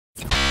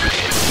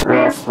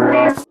Hey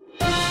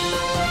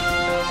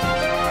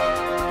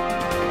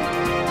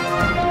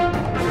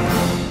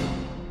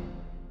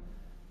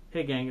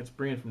gang, it's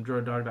Brian from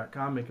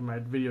DroidDog.com making my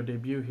video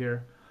debut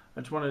here.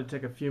 I just wanted to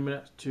take a few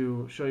minutes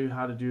to show you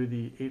how to do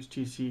the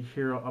HTC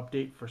Hero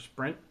update for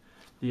Sprint.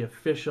 The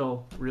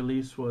official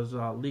release was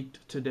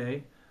leaked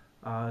today.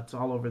 It's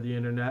all over the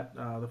internet.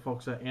 The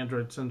folks at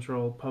Android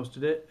Central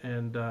posted it,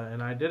 and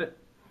I did it.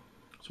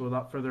 So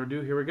without further ado,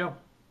 here we go.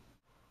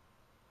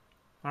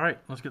 Alright,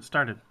 let's get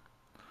started.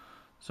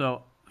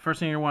 So the first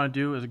thing you want to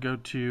do is go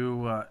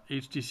to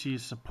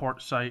HTC's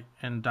support site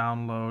and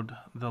download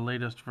the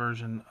latest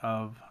version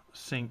of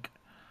Sync.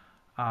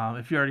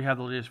 If you already have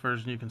the latest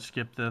version, you can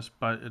skip this,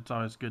 but it's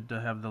always good to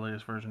have the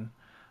latest version.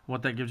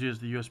 What that gives you is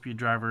the USB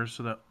drivers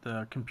so that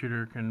the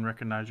computer can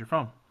recognize your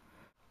phone.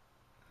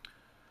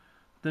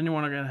 Then you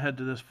want to go ahead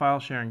to this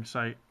file sharing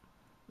site.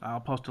 I'll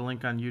post a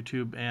link on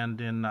YouTube and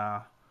in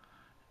the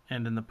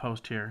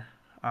post here,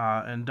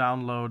 and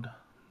download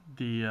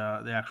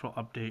the actual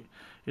update.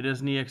 It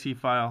is an exe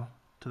file.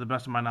 To the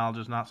best of my knowledge,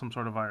 it's not some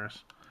sort of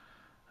virus.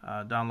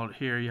 Download it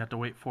here. You have to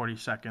wait 40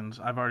 seconds.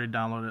 I've already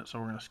downloaded it, so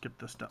we're going to skip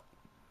this step.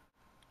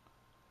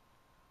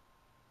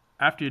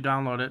 After you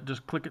download it,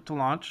 just click it to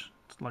launch.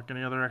 It's like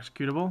any other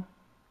executable,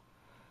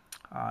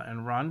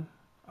 and run.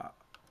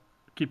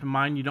 Keep in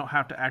mind, you don't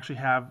have to actually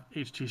have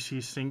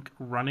HTC Sync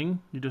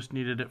running. You just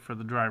needed it for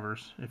the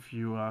drivers if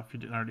you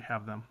didn't already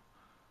have them.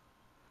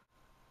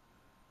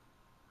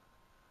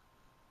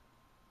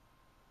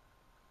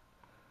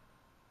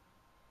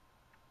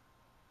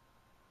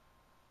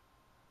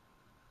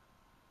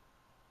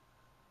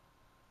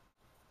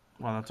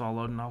 While that's all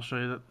loading, I'll show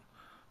you that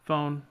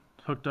phone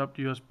hooked up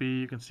to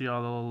USB. You can see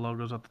all the little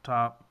logos at the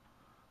top.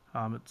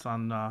 It's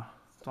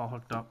all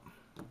hooked up.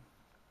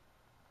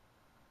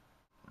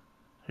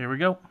 Here we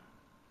go.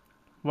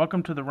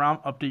 Welcome to the ROM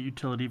update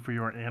utility for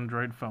your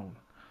Android phone.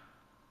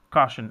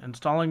 Caution: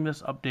 installing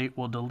this update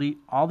will delete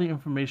all the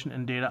information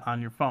and data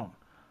on your phone.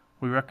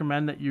 We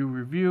recommend that you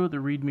review the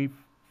README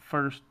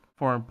first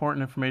for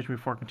important information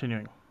before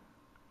continuing.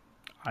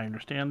 I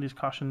understand these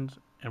cautions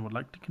and would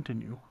like to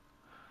continue.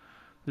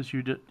 This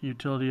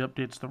utility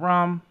updates the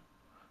ROM.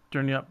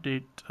 During the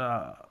update,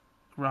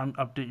 ROM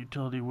update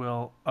utility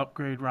will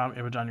upgrade ROM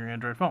image on your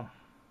Android phone.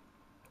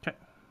 Okay,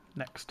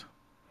 next.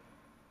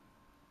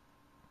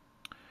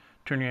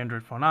 Turn your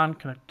Android phone on,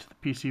 connect to the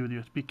PC with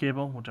USB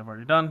cable, which I've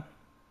already done.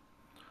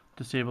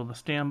 Disable the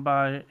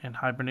standby and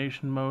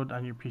hibernation mode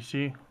on your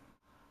PC.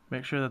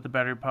 Make sure that the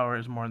battery power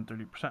is more than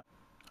 30%.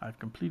 I've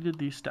completed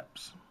these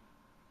steps.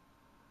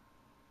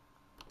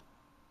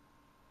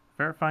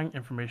 Verifying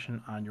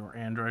information on your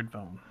Android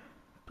phone.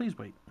 Please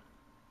wait.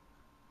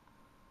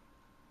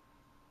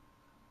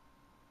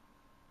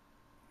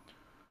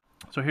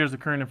 So here's the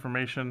current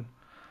information.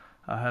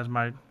 Has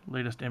my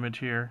latest image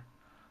here,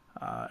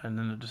 and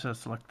then it just says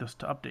select this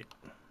to update.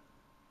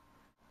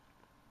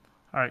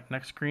 Alright,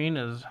 next screen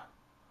is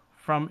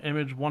from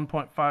image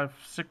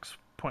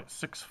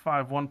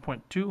 1.56.651.2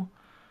 to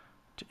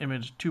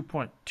image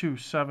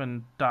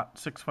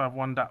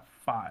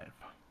 2.27.651.5.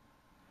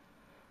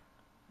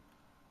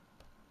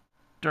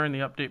 During the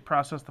update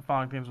process, the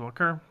following things will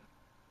occur.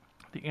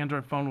 The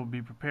Android phone will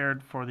be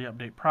prepared for the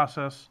update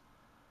process.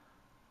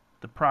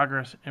 The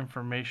progress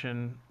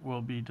information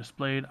will be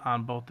displayed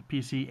on both the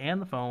PC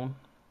and the phone.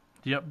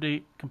 The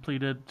update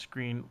completed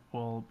screen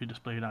will be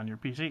displayed on your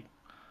PC.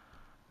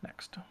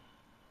 Next.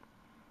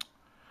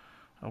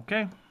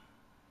 Okay.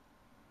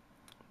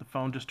 The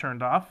phone just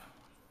turned off.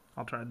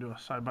 I'll try to do a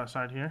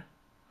side-by-side here.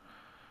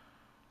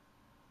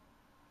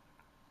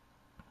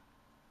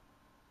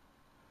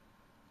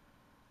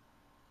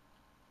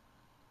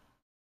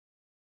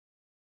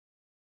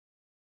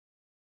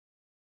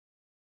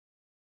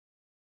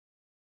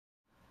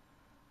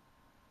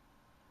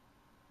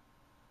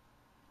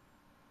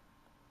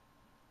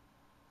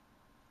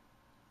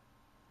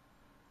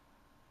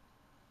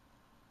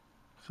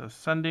 It says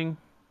sending.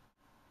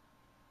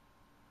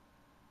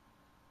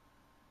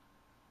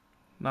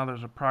 Now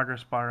there's a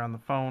progress bar on the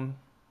phone.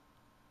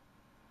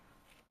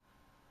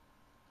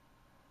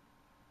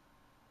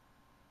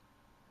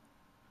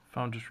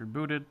 Phone just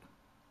rebooted.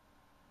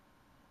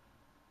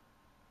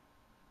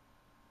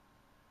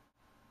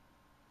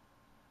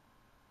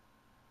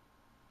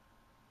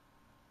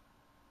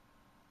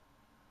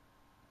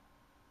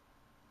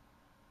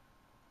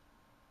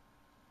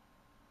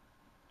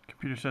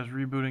 Computer says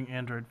rebooting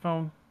Android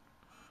phone.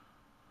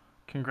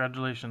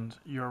 Congratulations,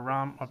 your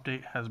ROM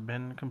update has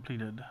been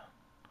completed.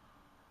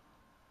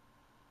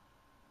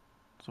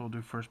 So we'll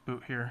do first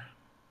boot here.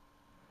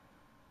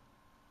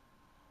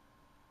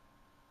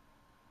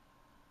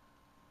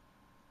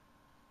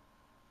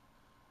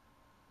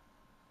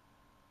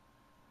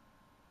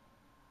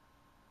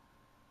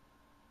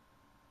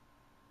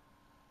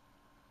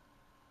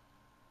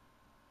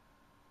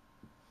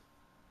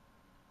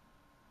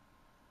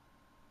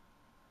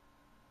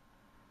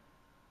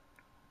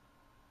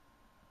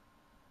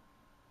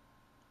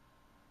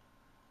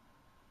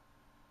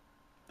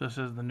 This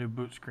is the new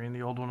boot screen.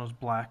 The old one was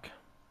black.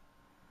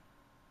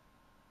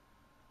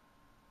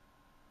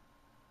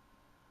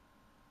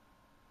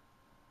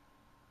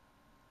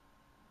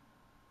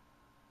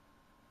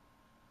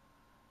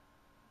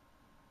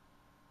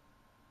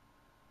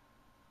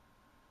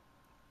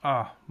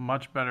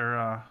 much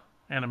better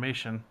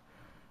animation.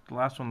 The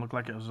last one looked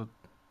like it was an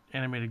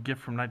animated GIF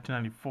from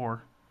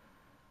 1994.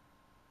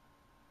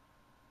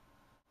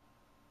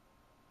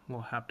 A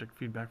little haptic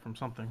feedback from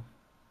something.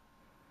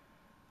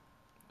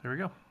 There we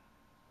go.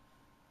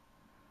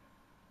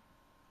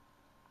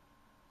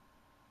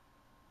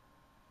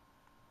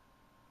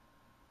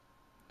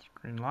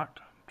 Screen locked,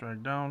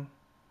 drag down.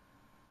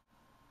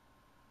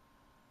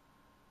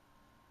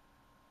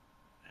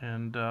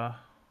 And here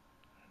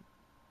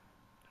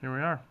we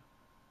are.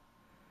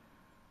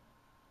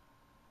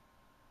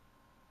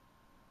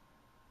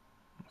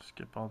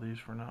 Skip all these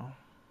for now.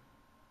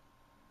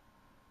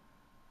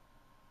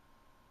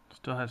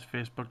 Still has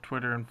Facebook,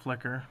 Twitter, and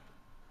Flickr.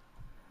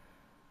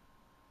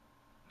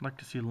 I'd like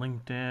to see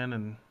LinkedIn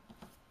and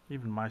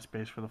even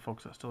MySpace for the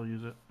folks that still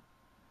use it.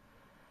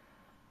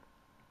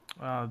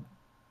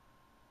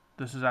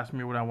 This is asking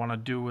me what I want to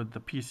do with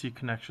the PC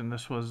connection.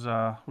 This was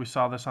we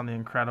saw this on the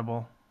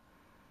Incredible.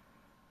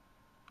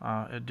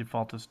 It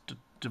defaults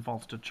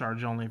to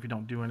charge only if you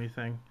don't do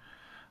anything.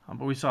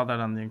 But we saw that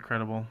on the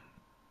Incredible,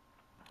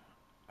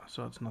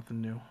 so it's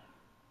nothing new.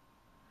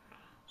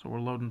 So we're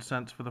loading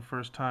Sense for the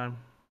first time.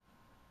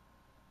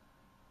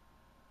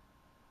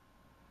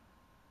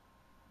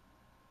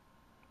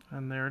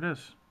 And there it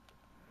is.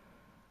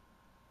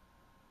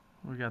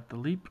 We got the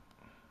Leap.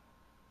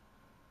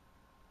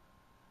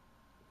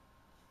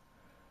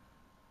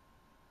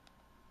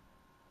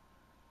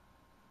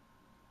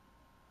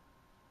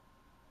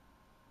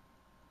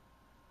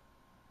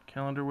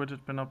 Calendar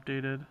widget's been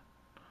updated.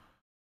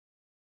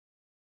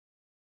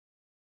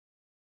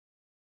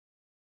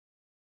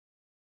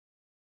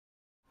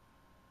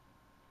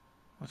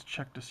 Let's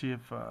check to see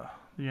if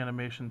the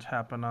animations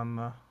happen on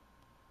the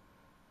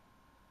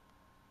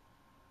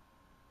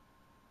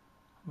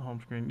home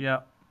screen.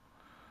 Yeah.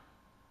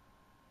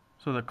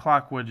 So the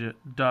clock widget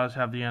does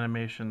have the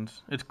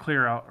animations. It's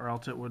clear out, or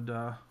else it would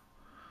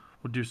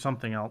do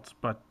something else.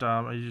 But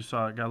as you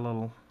saw, it got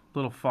a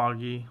little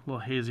foggy, a little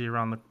hazy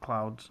around the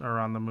clouds or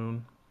around the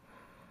moon.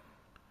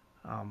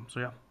 So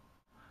yeah.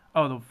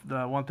 Oh,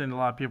 the one thing a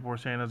lot of people were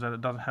saying is that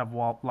it doesn't have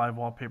live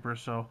wallpaper.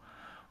 So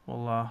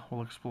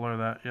we'll explore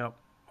that. Yep.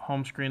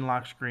 Home screen,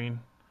 lock screen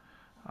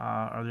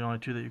are the only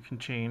two that you can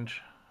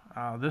change.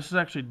 This is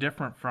actually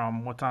different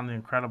from what's on the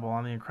Incredible.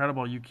 On the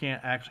Incredible, you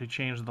can't actually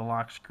change the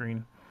lock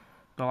screen.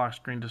 The lock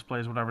screen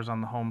displays whatever's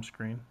on the home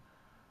screen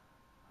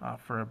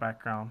for a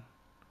background.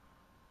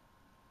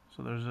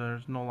 So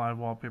there's no live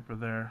wallpaper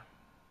there.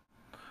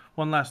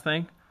 One last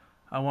thing,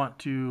 I want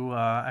to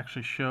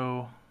actually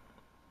show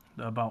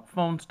the About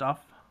Phone stuff.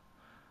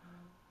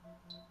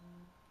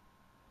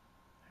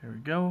 Here we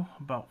go,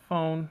 About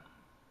Phone.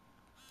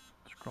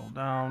 Scroll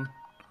down,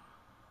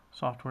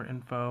 software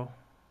info.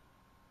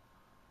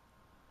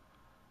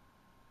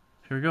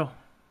 Here we go.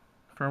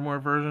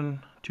 Firmware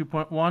version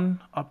 2.1,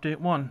 update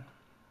 1.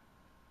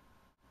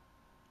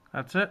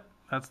 That's it.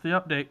 That's the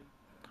update.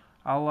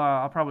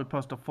 I'll probably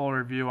post a full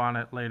review on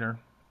it later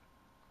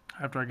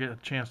after I get a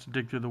chance to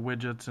dig through the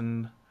widgets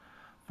and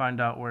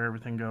find out where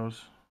everything goes.